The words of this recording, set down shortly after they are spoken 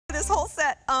This whole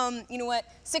set, you know what?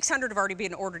 600 have already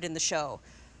been ordered in the show.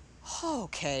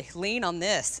 Okay, lean on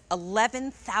this.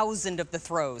 11,000 of the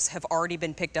throws have already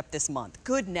been picked up this month.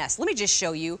 Goodness, let me just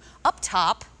show you. Up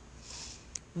top,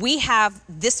 we have,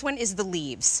 this one is the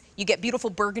leaves. You get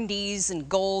beautiful burgundies and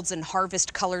golds and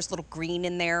harvest colors, little green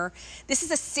in there. This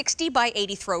is a 60 by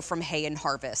 80 throw from Hay and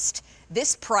Harvest.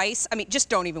 This price, I mean, just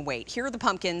don't even wait. Here are the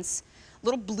pumpkins.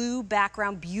 Little blue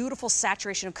background, beautiful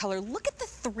saturation of color. Look at the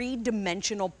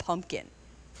three-dimensional pumpkin.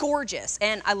 Gorgeous.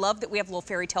 And I love that we have little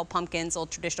fairy tale pumpkins, little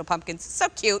traditional pumpkins. So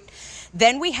cute.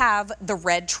 Then we have the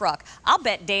red truck. I'll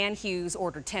bet Dan Hughes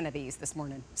ordered 10 of these this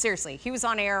morning. Seriously, he was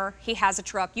on air. He has a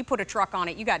truck. You put a truck on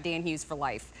it, you got Dan Hughes for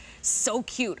life. So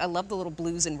cute. I love the little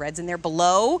blues and reds in there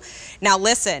below. Now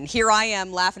listen, here I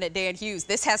am laughing at Dan Hughes.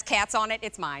 This has cats on it.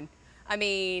 It's mine. I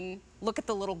mean, look at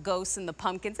the little ghosts and the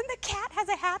pumpkins, and the cat has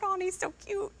a hat on. He's so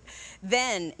cute.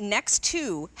 Then next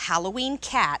to Halloween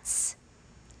cats,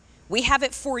 we have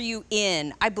it for you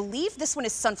in, I believe this one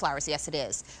is sunflowers. Yes, it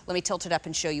is. Let me tilt it up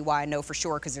and show you why I know for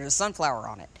sure, because there's a sunflower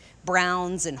on it.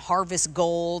 Browns and harvest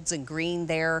golds and green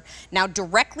there. Now,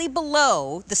 directly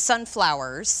below the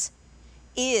sunflowers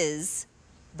is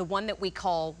the one that we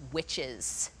call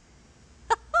witches.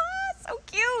 So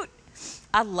cute.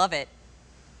 I love it.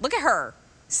 Look at her,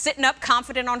 sitting up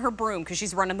confident on her broom because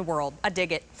she's running the world. I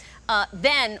dig it.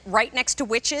 Then right next to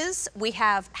witches, we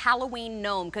have Halloween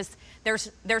gnome, because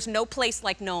there's no place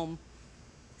like gnome.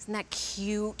 Isn't that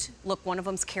cute? Look, one of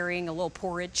them's carrying a little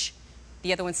porridge.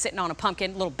 The other one's sitting on a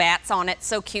pumpkin, little bats on it,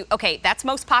 so cute. Okay, that's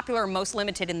most popular and most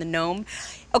limited in the gnome.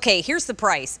 Okay, here's the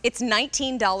price. It's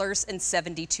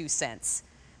 $19.72.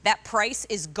 That price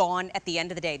is gone at the end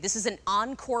of the day. This is an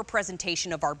encore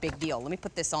presentation of our big deal. Let me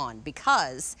put this on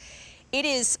because it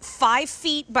is 5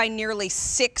 feet by nearly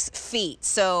 6 feet.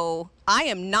 So I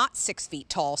am not 6 feet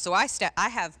tall, so I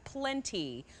have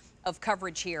plenty of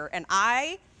coverage here. And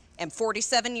I am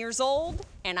 47 years old,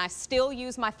 and I still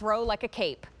use my throw like a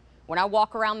cape. When I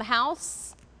walk around the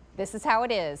house, this is how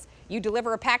it is. You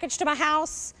deliver a package to my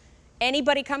house,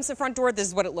 anybody comes to the front door, this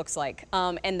is what it looks like.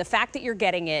 And the fact that you're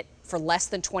getting it for less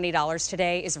than $20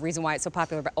 today is the reason why it's so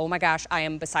popular. But oh my gosh, I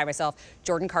am beside myself.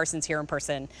 Jordan Carson's here in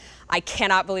person. I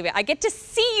cannot believe it. I get to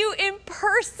see you in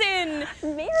person. Mary,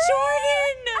 Jordan!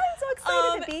 I'm so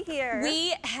excited to be here.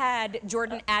 We had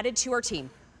Jordan added to our team.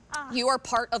 You are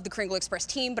part of the Kringle Express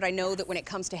team, but I know that when it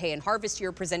comes to Hay and Harvest,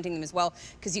 you're presenting them as well,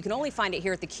 because you can only find it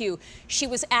here at the Q. She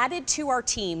was added to our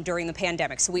team during the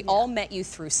pandemic, so we all met you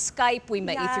through Skype, we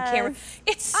met you through camera.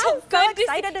 It's so good to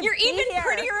see. You're even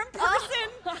prettier in person.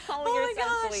 Oh my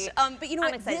gosh. But you know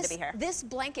what? I'm excited to be here. This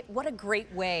blanket, what a great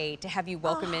way to have you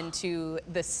welcome into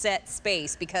the set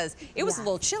space, because it was a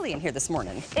little chilly in here this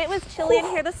morning. It was chilly in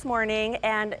here this morning,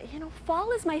 and you know,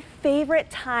 fall is my favorite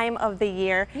time of the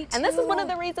year. Me too. And this is one of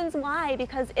the reasons why,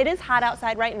 because it is hot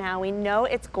outside right now. We know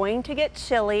it's going to get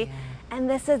chilly, and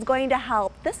this is going to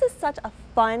help. This is such a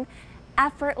fun,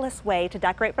 effortless way to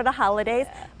decorate for the holidays,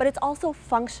 but it's also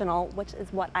functional, which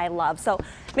is what I love. So,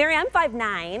 Mary, I'm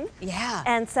 5'9". Yeah.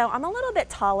 And so I'm a little bit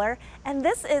taller, and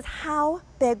this is how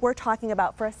big we're talking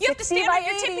about for a 60 by 80. You have to stand on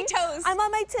your tippy toes. I'm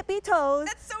on my tippy toes.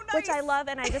 That's so nice. Which I love,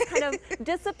 and I just kind of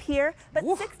disappear. But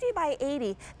 60 by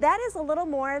 80, that is a little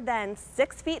more than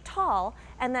 6 feet tall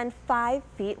and then 5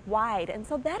 feet wide. And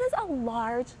so that is a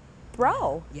large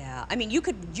throw. Yeah, I mean, you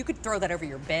could throw that over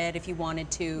your bed if you wanted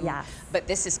to. Yes. But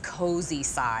this is cozy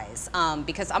size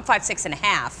because I'm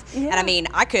 5'6½", and I mean,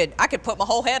 I could put my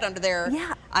whole head under there.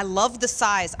 Yeah. I love the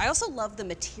size. I also love the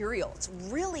material. It's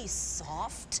really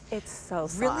soft. It's so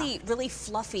soft. Really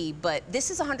fluffy. But this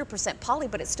is 100% poly,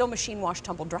 but it's still machine wash,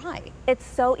 tumble dry. It's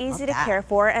so easy to care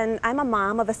for, and I'm a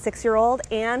mom of a 6-year-old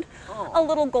and a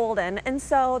little golden, and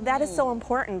so that is so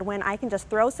important when I can just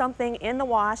throw something in the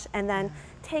wash and then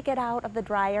take it out of the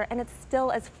dryer, and it's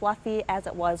still as fluffy as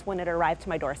it was when it arrived to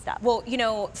my doorstep. Well, you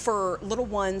know, for little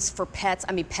ones, for pets,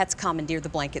 I mean, pets commandeer the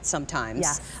blanket sometimes.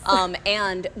 Yes.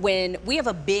 And when we have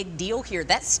a big deal here,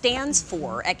 that stands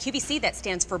for, at QVC, that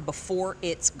stands for before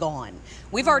it's gone.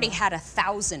 We've already had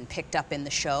 1,000 picked up in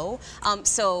the show,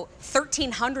 so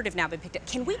 1,300 have now been picked up.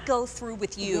 Can we go through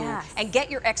with you and get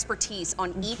your expertise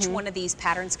on each one of these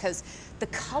patterns, because the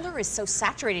color is so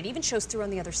saturated, it even shows through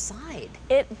on the other side.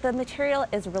 The material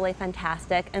is really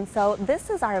fantastic, and so this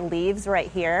is our leaves right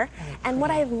here. And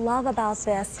what I love about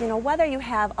this, you know, whether you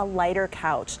have a lighter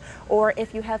couch or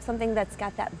if you have something that's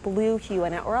got that blue hue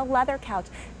in it or a leather couch,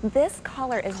 this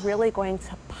color is really going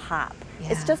to pop.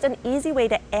 It's just an easy way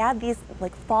to add these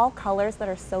like fall colors that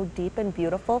are so deep and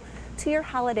beautiful to your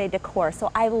holiday decor.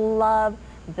 So I love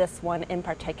this one in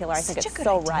particular. I think Such it's a good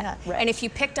so idea. rich. And if you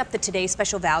picked up the Today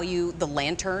Special Value, the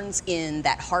lanterns in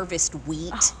that harvest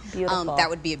wheat, beautiful. that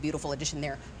would be a beautiful addition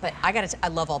there. But I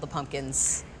love all the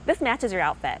pumpkins. This matches your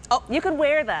outfit. Oh. You could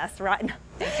wear this, right?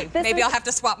 Thank you. Maybe I'll have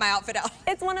to swap my outfit out.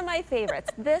 It's one of my favorites.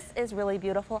 This is really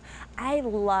beautiful. I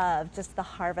love just the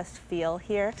harvest feel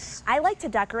here. I like to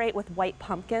decorate with white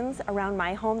pumpkins around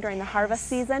my home during the harvest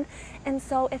season. And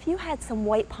so if you had some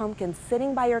white pumpkins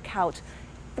sitting by your couch,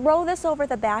 throw this over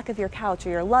the back of your couch or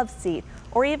your love seat,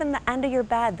 or even the end of your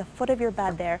bed, the foot of your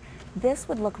bed there. This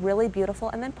would look really beautiful,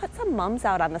 and then put some mums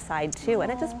out on the side too, and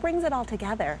it just brings it all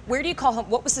together. Where do you call home?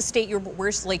 What was the state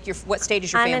what state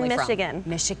is your family from? I'm in Michigan.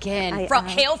 Michigan.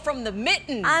 Hail from the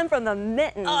mitten. I'm from the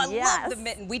mitten, I yes. love the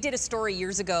mitten. We did a story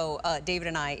years ago, David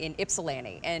and I, in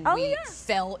Ypsilanti, and we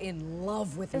fell in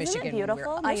love with Michigan. Isn't it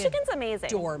beautiful? Michigan's amazing. I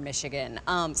adore Michigan.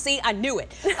 See, I knew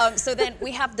it. So then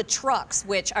we have the trucks,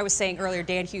 which I was saying earlier,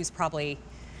 Dan Hughes probably,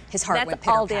 his heart went pitter-patter.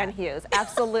 That's all Dan Hughes,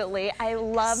 absolutely. I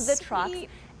love the trucks.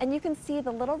 And you can see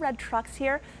the little red trucks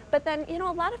here, but then, you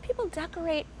know, a lot of people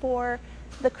decorate for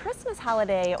the Christmas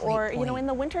holiday or, you know, in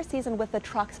the winter season with the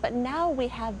trucks, but now we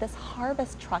have this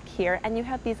harvest truck here, and you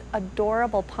have these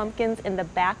adorable pumpkins in the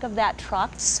back of that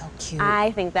truck. So cute.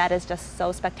 I think that is just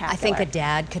so spectacular. I think a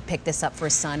dad could pick this up for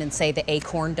his son and say the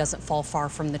acorn doesn't fall far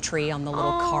from the tree on the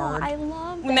little card. I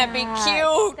love that. Wouldn't that be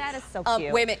cute? That is so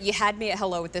cute. Wait a minute, you had me at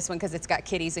hello with this one because it's got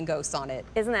kitties and ghosts on it.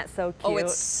 Isn't that so cute? Oh,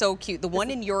 it's so cute. The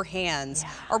one in your hands.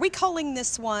 Yeah. Are we calling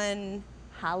this one?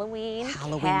 Halloween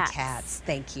cats.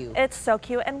 Thank you. It's so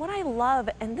cute. And what I love,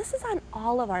 and this is on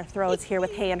all of our throws here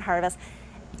with Hay and Harvest,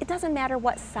 it doesn't matter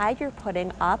what side you're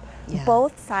putting up.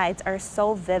 Both sides are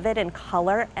so vivid in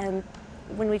color, and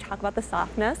when we talk about the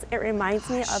softness, it reminds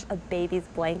me of a baby's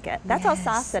blanket. That's how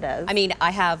soft it is. I mean, I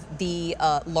have the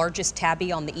largest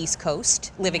tabby on the East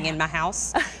Coast living in my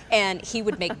house, and he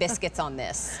would make biscuits on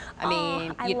this. I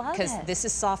mean, because this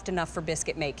is soft enough for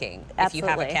biscuit making if you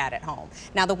have a cat at home.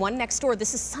 Now, the one next door,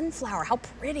 this is Sunflower. How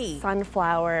pretty.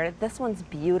 Sunflower. This one's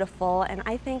beautiful, and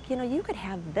I think, you know, you could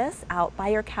have this out by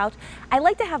your couch. I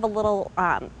like to have a little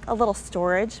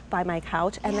storage by my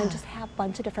couch, and then just have a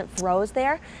bunch of different throws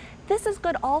there. This is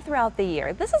good all throughout the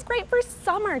year. This is great for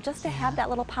summer, just to have that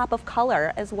little pop of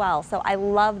color as well. So I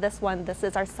love this one. This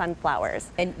is our sunflowers.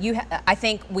 And I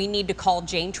think we need to call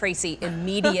Jane Tracy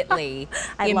immediately.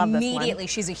 I love this one.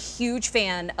 She's a huge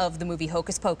fan of the movie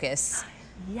Hocus Pocus.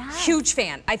 Yes. Huge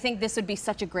fan. I think this would be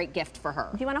such a great gift for her.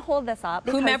 Do you want to hold this up?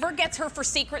 Whomever gets her for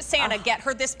Secret Santa, get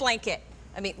her this blanket.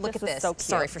 I mean, look at this. So cute.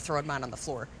 Sorry for throwing mine on the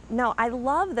floor. No, I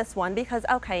love this one because,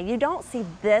 okay, you don't see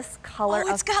this color of pink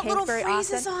very often. It's got little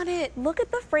phrases on it. Look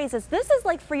at the phrases. This is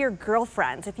like for your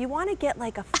girlfriends. If you want to get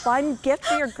like a fun gift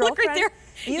for your girlfriend, look right there.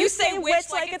 You say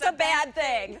witch like it's a bad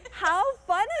thing. How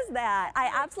fun is that? I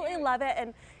absolutely love it.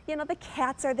 And you know, the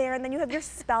cats are there, and then you have your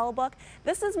spell book.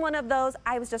 This is one of those,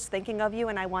 I was just thinking of you,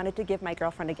 and I wanted to give my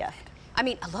girlfriend a gift. I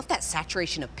mean, I love that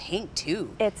saturation of pink,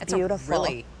 too. It's beautiful.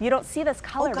 You don't see this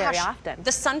color very often.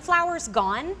 The sunflower's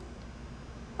gone?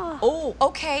 Oh,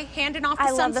 okay. Handing off the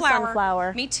sunflower. I love the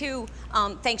sunflower. Me too.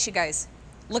 Thanks, you guys.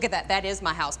 Look at that. That is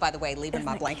my house, by the way, leaving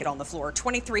my blanket on the floor.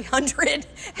 2,300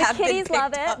 have been kitties picked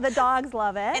love it. up. The dogs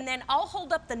love it. And then I'll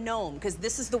hold up the gnome, because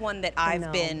this is the one that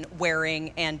I've been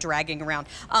wearing and dragging around.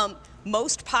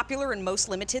 Most popular and most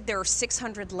limited, there are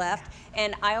 600 left.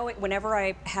 And I always, whenever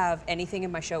I have anything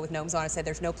in my show with gnomes on, I say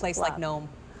there's no place like gnome.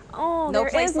 Oh, no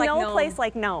there place is like no gnome. place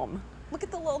like gnome. Look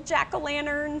at the little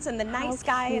jack-o'-lanterns and the nice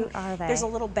guy. How cute are they? There's a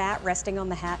little bat resting on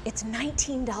the hat. It's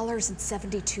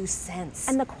 $19.72.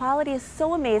 And the quality is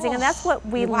so amazing, and that's what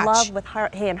we love with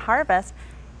Hay and Harvest.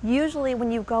 Usually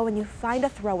when you go and you find a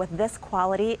throw with this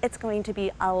quality, it's going to be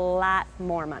a lot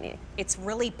more money. It's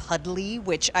really puddly,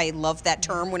 which I love that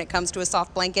term when it comes to a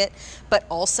soft blanket, but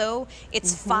also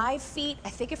it's 5 feet, I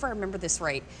think if I remember this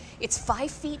right, it's 5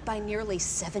 feet by nearly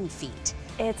 7 feet.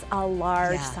 It's a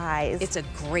large size. It's a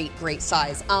great, great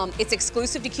size. It's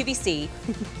exclusive to QVC.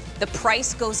 The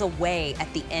price goes away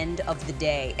at the end of the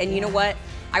day. And you know what?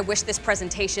 I wish this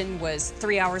presentation was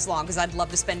 3 hours long because I'd love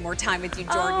to spend more time with you,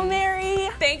 Jordan. Oh, Mary.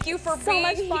 Thank you for being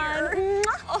here. So much fun.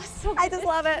 Oh, so good. I just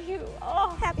love it. Oh,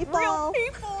 happy fall. Real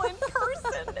people in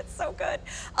person. It's so good.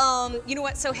 You know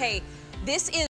what? So, hey, this is